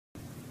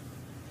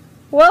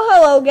Well,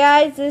 hello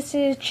guys, this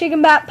is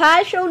Chicken Bat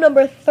Pie Show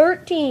number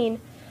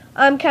 13.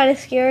 I'm kind of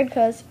scared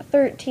because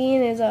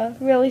 13 is a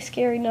really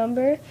scary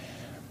number.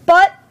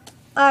 But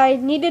I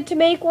needed to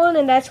make one,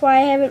 and that's why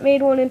I haven't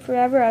made one in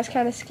forever. I was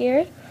kind of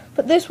scared.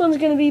 But this one's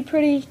going to be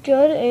pretty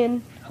good,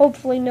 and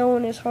hopefully no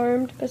one is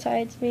harmed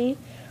besides me.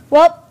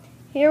 Well,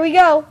 here we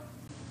go.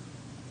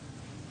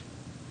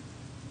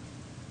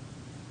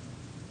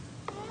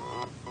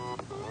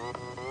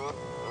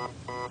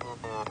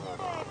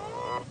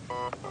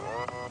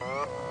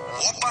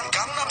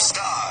 Gangnam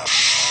Style.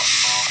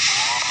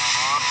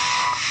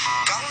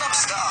 Gangnam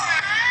Style.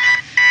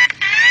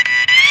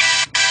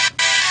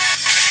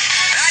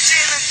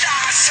 낮에는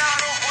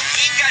따사로운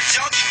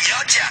인간적인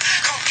여자,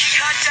 커피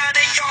한 잔에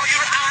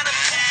여유를 아는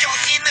품격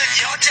있는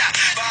여자,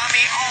 밤이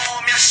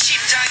오면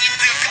심장이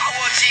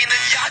뜨거워지는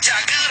여자,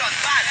 그런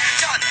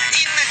반전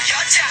있는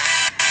여자.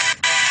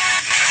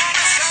 너는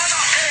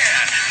선호해.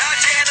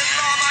 낮에는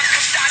너만큼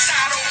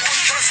따사로운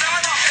그런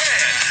선호해.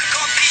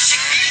 커피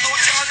식기도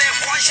전에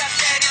원샷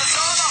때리는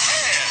선호해.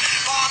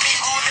 밤이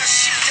오면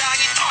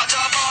심장이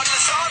터져버리는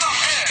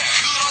선호해.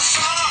 그런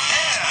선호해.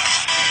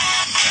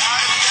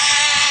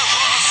 아름다워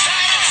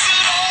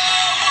사랑스러워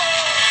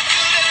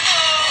그래 너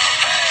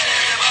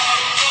그래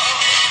바로 너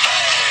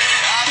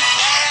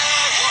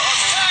아름다워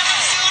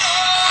사랑스러워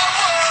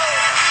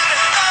그래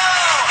너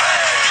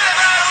그래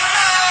바로 너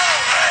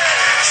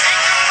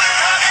지금부터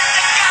갈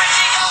때까지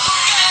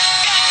가볼까.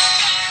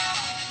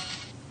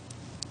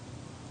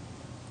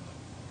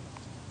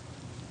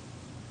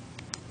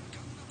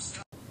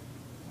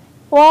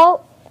 Well,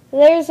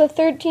 there's a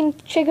 13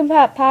 Chicken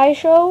Pot Pie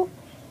Show.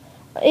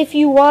 If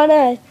you want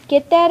to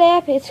get that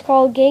app, it's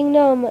called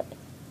Gangnam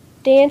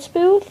Dance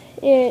Booth.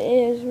 It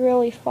is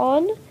really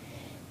fun,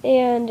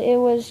 and it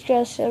was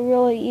just a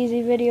really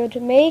easy video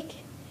to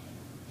make.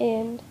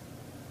 And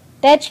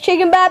that's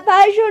Chicken Pot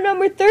Pie Show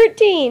number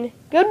 13.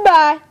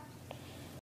 Goodbye.